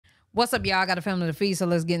What's up, y'all? I got a family to feed, so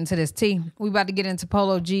let's get into this tea. We about to get into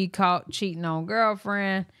Polo G caught cheating on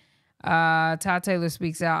girlfriend. TiTaylor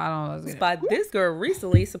speaks out. I don't know. By this girl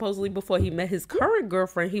recently, supposedly before he met his current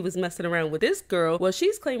girlfriend, he was messing around with this girl. Well,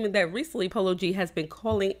 she's claiming that recently Polo G has been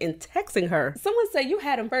calling and texting her. Someone said, you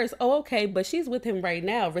had him first. Oh, okay, but she's with him right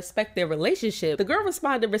now. Respect their relationship. The girl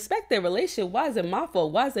responded, respect their relationship. Why is it my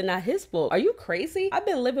fault? Why is it not his fault? Are you crazy? I've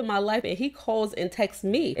been living my life and he calls and texts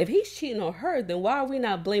me. If he's cheating on her, then why are we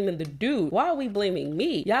not blaming the dude? Why are we blaming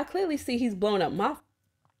me? Y'all clearly see he's blowing up my...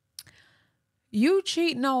 You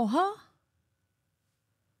cheating on her?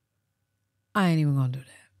 I ain't even gonna do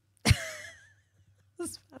that. I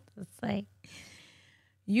was about to say,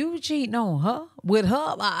 you cheating on her with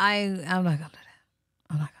her? I'm not gonna do that.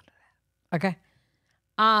 I'm not gonna do that. Okay.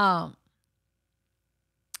 I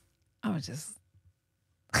was just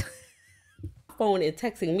phone and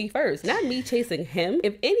texting me first, not me chasing him.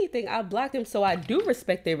 If anything, I blocked him, so I do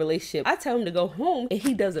respect their relationship. I tell him to go home and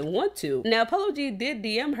he doesn't want to. Now, Polo G did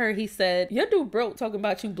DM her. He said, your dude broke talking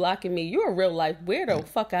about you blocking me. You're a real life weirdo.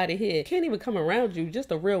 Fuck out of here. Can't even come around you.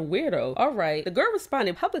 Just a real weirdo. All right. The girl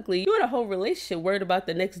responded publicly, you in a whole relationship worried about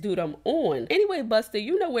the next dude I'm on. Anyway, Buster,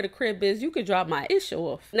 you know where the crib is. You could drop my issue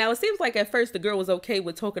off. Now, it seems like at first the girl was okay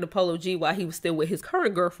with talking to Polo G while he was still with his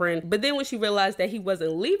current girlfriend. But then when she realized that he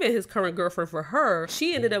wasn't leaving his current girlfriend for her,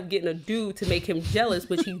 she ended up getting a dude to make him jealous,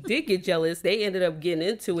 which he did get jealous. They ended up getting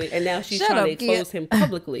into it, and now she's trying to expose him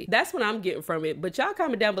publicly. That's what I'm getting from it. But y'all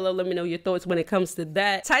comment down below, let me know your thoughts when it comes to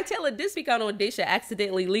that. TiTaylor did speak out on Daisha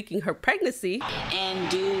accidentally leaking her pregnancy. And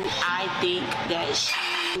do I think that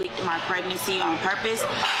she leaked my pregnancy on purpose?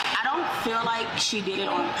 I don't feel like she did it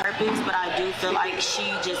on purpose, but I do feel like she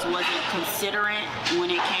just wasn't considerate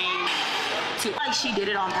when it came to, like, she did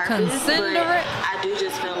it on purpose. But I do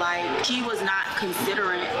just feel like she was not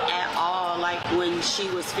considerate at all, like when she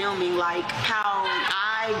was filming, like how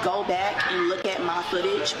I go back and look at my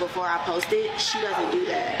footage before I post it. She doesn't do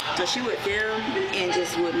that. So she would film and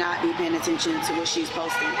just would not be paying attention to what she's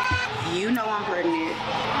posting. You know I'm pregnant.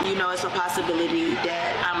 You know it's a possibility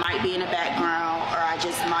that I might be in the background, or I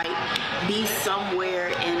just might be somewhere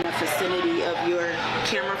in the vicinity of your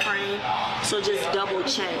camera frame. So just double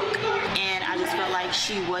check. And I just felt like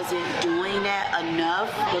she wasn't doing that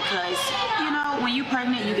enough because, you know, when you're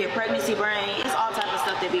pregnant, you get pregnancy brain. It's all type of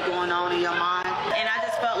stuff that be going on in your mind. And I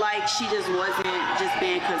just felt like she just wasn't just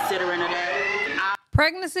being considerate of that.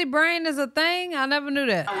 Pregnancy brain is a thing? I never knew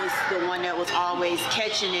that. I was the one that was always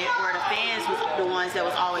catching it, or the fans was the ones that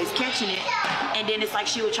was always catching it. And then it's like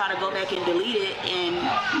she would try to go back and delete it and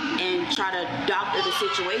try to doctor the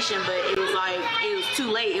situation, but it was like, it was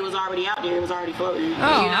too late. It was already out there. It was already floating.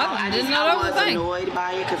 Oh, you know, I didn't know that was a thing. I was annoyed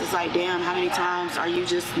by it because it's like, damn, how many times are you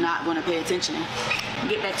just not going to pay attention?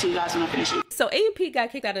 Get back to you guys when I finish it. So A&P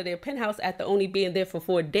got kicked out of their penthouse after only being there for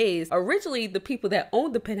 4 days. Originally, the people that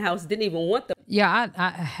owned the penthouse didn't even want them. Yeah, I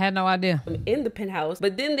had no idea. In the penthouse,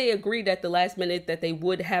 but then they agreed at the last minute that they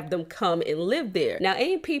would have them come and live there. Now,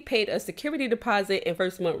 A&P paid a security deposit and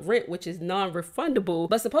first month rent, which is non-refundable,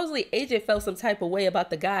 but supposedly AJ felt some type of way about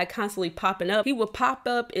the guy constantly popping up. He would pop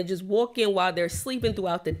up and just walk in while they're sleeping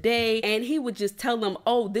throughout the day, and he would just tell them,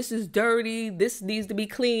 oh, this is dirty, this needs to be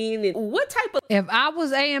clean. And what type of... If I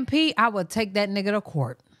was A&P, I would take that nigga to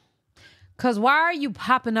court. Because why are you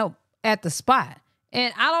popping up at the spot?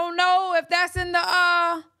 And I don't know if that's in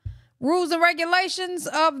the rules and regulations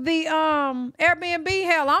of the Airbnb.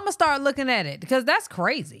 Hell, I'm gonna start looking at it because that's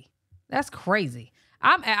crazy. That's crazy.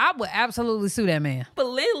 I would absolutely sue that man. But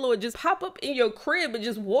landlord just pop up in your crib and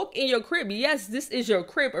just walk in your crib. Yes, this is your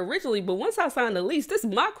crib originally, but once I signed the lease, this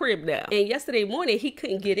is my crib now. And yesterday morning he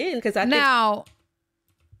couldn't get in because I now.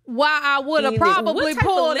 Why I would have probably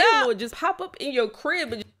pulled up. Just pop up in your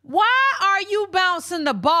crib. And why are you bouncing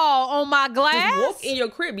the ball on my glass? Just walk in your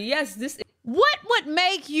crib. Yes, this. What would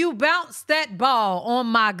make you bounce that ball on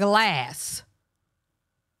my glass?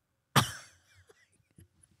 Out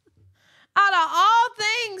of all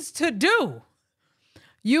things to do,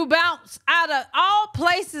 you bounce out of all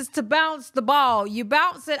places to bounce the ball. You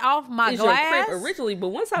bounce it off my glass. Your crib originally, but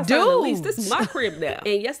once I signed the lease, this is my crib now.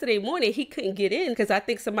 And yesterday morning, he couldn't get in because I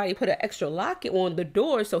think somebody put an extra lock on the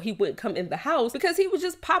door so he wouldn't come in the house because he was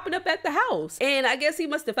just popping up at the house. And I guess he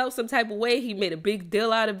must have felt some type of way. He made a big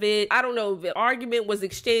deal out of it. I don't know if an argument was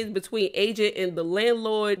exchanged between agent and the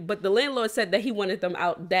landlord, but the landlord said that he wanted them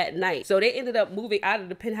out that night. So they ended up moving out of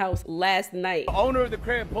the penthouse last night. The owner of the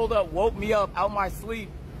crib pulled up, woke me up out my sleep.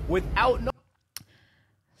 Without no...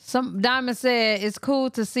 Some Diamond said it's cool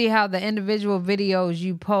to see how the individual videos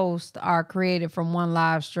you post are created from one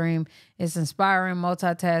live stream. It's inspiring,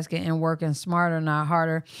 multitasking, and working smarter, not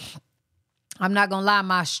harder. I'm not gonna lie,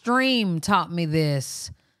 my stream taught me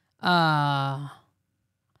this. I'm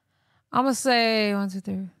gonna say 1, 2,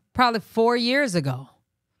 3, probably 4 years ago.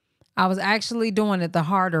 I was actually doing it the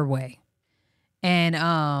harder way. And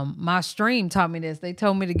my stream taught me this. They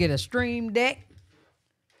told me to get a stream deck.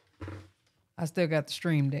 I still got the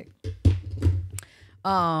stream deck.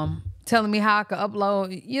 Telling me how I could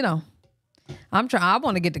upload, you know. I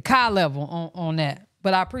want to get the Kai level on that.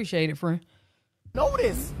 But I appreciate it, friend.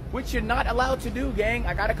 Notice, which you're not allowed to do, gang.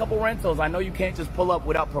 I got a couple rentals. I know you can't just pull up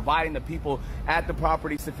without providing the people at the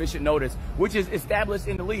property sufficient notice, which is established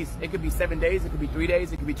in the lease. It could be 7 days, it could be 3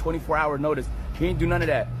 days, it could be 24-hour notice. He didn't do none of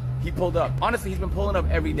that. He pulled up. Honestly, he's been pulling up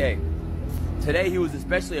every day. Today, he was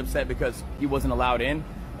especially upset because he wasn't allowed in,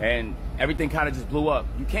 and everything kind of just blew up.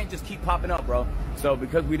 You can't just keep popping up, bro. So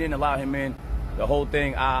because we didn't allow him in, the whole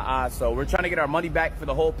thing, so we're trying to get our money back for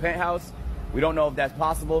the whole penthouse. We don't know if that's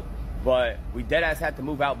possible. But we deadass had to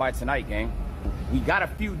move out by tonight, gang. We got a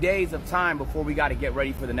few days of time before we got to get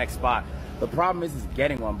ready for the next spot. The problem is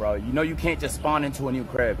getting one, bro. You know you can't just spawn into a new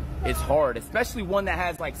crib. It's hard, especially one that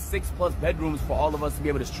has like 6+ bedrooms for all of us to be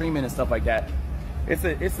able to stream in and stuff like that.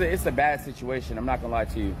 It's a bad situation. I'm not gonna lie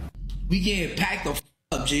to you. We getting packed the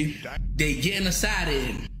up, G. They getting us out of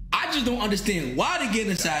here. I just don't understand why they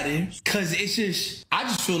getting us out of here. Cause it's just, I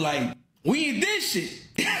just feel like we ain't this shit.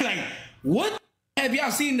 Like, what have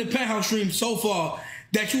y'all seen in the penthouse stream so far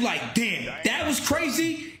that you like, damn, that was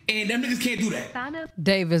crazy and them niggas can't do that?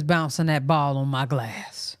 Davis bouncing that ball on my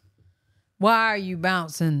glass. Why are you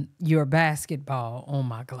bouncing your basketball on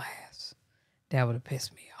my glass? That would have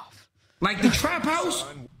pissed me off. Like the trap house,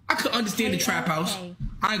 I could understand the trap house.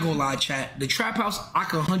 I ain't gonna lie, chat. The trap house, I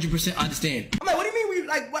could 100% understand. I'm like, what do you mean we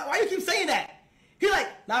like? Why you keep saying that? He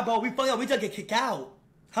like, nah, bro, we fucked up. We just get kicked out,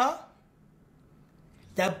 huh?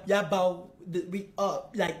 Yeah, bro. We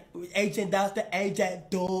like Agent Dustin, Agent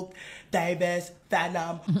Duke, Davis,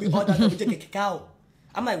 Phantom. We all done. We just get kicked out.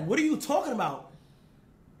 I'm like, what are you talking about?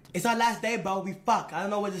 It's our last day, bro. We fuck. I don't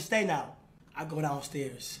know where to stay now. I go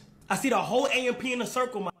downstairs. I see the whole AMP in a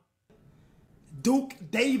circle. My Duke,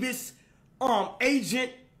 Davis,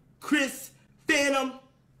 Agent, Kris, Phantom.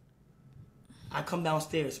 I come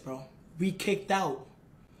downstairs, bro. We kicked out.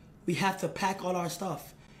 We have to pack all our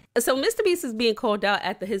stuff. So Mr. Beast is being called out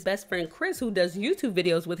after his best friend Kris, who does YouTube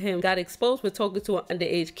videos with him, got exposed for talking to an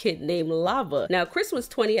underage kid named Lava. Now, Kris was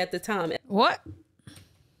 20 at the time. What?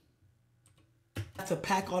 To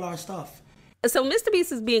pack all our stuff. So Mr.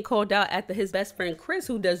 Beast is being called out after his best friend Kris,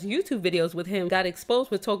 who does YouTube videos with him, got exposed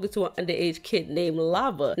for talking to an underage kid named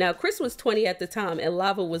Lava. Now, Kris was 20 at the time, and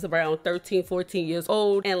Lava was around 13, 14 years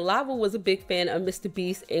old, and Lava was a big fan of Mr.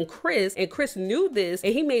 Beast and Kris knew this,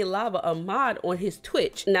 and he made Lava a mod on his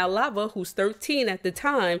Twitch. Now, Lava, who's 13 at the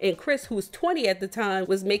time, and Kris, who's 20 at the time,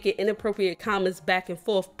 was making inappropriate comments back and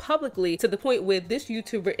forth publicly to the point where this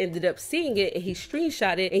YouTuber ended up seeing it, and he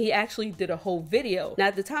screenshot it, and he actually did a whole video. Now,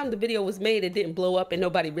 at the time the video was made, it didn't blow up and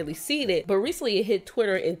nobody really seen it, but recently it hit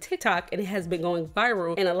Twitter and TikTok and it has been going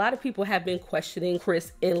viral, and a lot of people have been questioning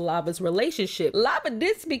Kris and Lava's relationship. Lava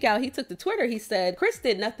did speak out. He took to Twitter. He said, Kris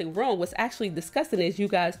did nothing wrong. What's actually disgusting is you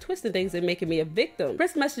guys twisting things and making me a victim.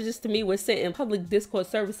 Kris messages to me were sent in public Discord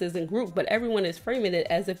services and groups, but everyone is framing it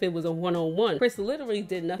as if it was a one-on-one. Kris literally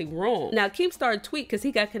did nothing wrong. Now, Keem started a tweet because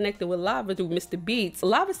he got connected with Lava through Mr. Beats.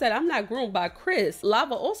 Lava said, I'm not groomed by Kris.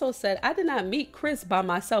 Lava also said, I did not meet Kris by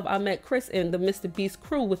myself. I met Kris and the Mr. Beast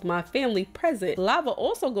crew with my family present. Lava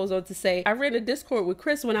also goes on to say, I ran a Discord with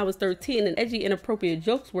Kris when I was 13 and edgy inappropriate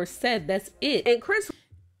jokes were said. That's it. And Kris,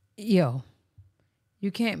 yo, you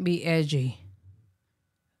can't be edgy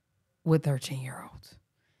with 13-year-olds,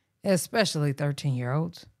 especially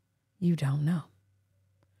 13-year-olds. You don't know.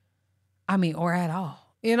 I mean, or at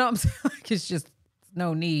all. You know what I'm saying? Like, it's just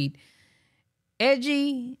no need.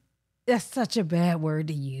 Edgy, that's such a bad word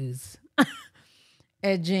to use.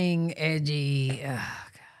 Edgy.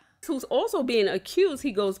 who's also being accused,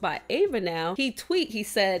 he goes by Ava now, he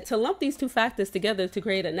said, to lump these two factors together to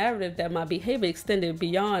create a narrative that my behavior extended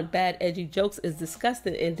beyond bad edgy jokes is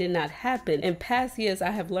disgusting and did not happen. In past years,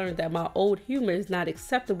 I have learned that my old humor is not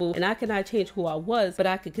acceptable and I cannot change who I was, but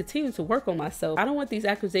I could continue to work on myself. I don't want these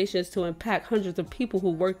accusations to impact hundreds of people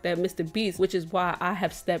who worked at Mr. Beast, which is why I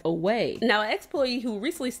have stepped away. Now, an ex-employee who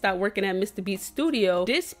recently stopped working at Mr. Beast's studio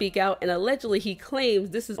did speak out, and allegedly he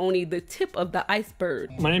claims this is only the tip of the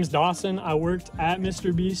iceberg. My name is Dawson. I worked at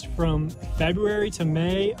Mr. Beast from February to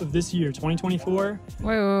May of this year, 2024.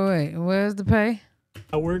 Wait. Where's the pay?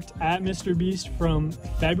 I worked at Mr. Beast from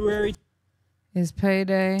February His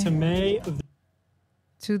payday to May of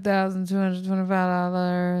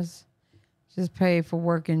 $2,225. Just paid for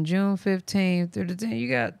working June 15th through the 10th. You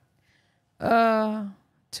got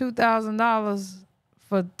 $2,000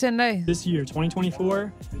 for 10 days. This year,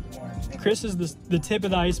 2024, Kris is the tip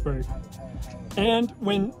of the iceberg. And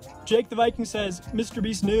when Jake the Viking says, Mr.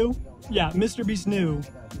 Beast knew, yeah, Mr. Beast knew.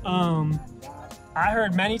 I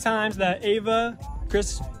heard many times that Ava,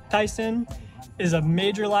 Kris Tyson, is a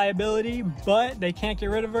major liability, but they can't get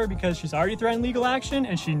rid of her because she's already threatened legal action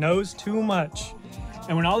and she knows too much.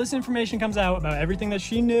 And when all this information comes out about everything that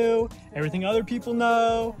she knew, everything other people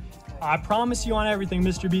know, I promise you on everything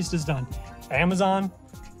Mr. Beast has done. Amazon,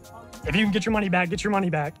 if you can get your money back, get your money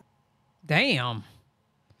back. Damn.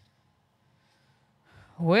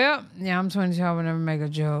 Well, yeah, I'm 22. I would never make a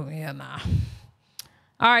joke. Yeah, nah.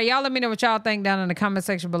 All right, y'all let me know what y'all think down in the comment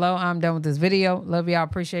section below. I'm done with this video. Love y'all.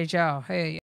 Appreciate y'all. Hey.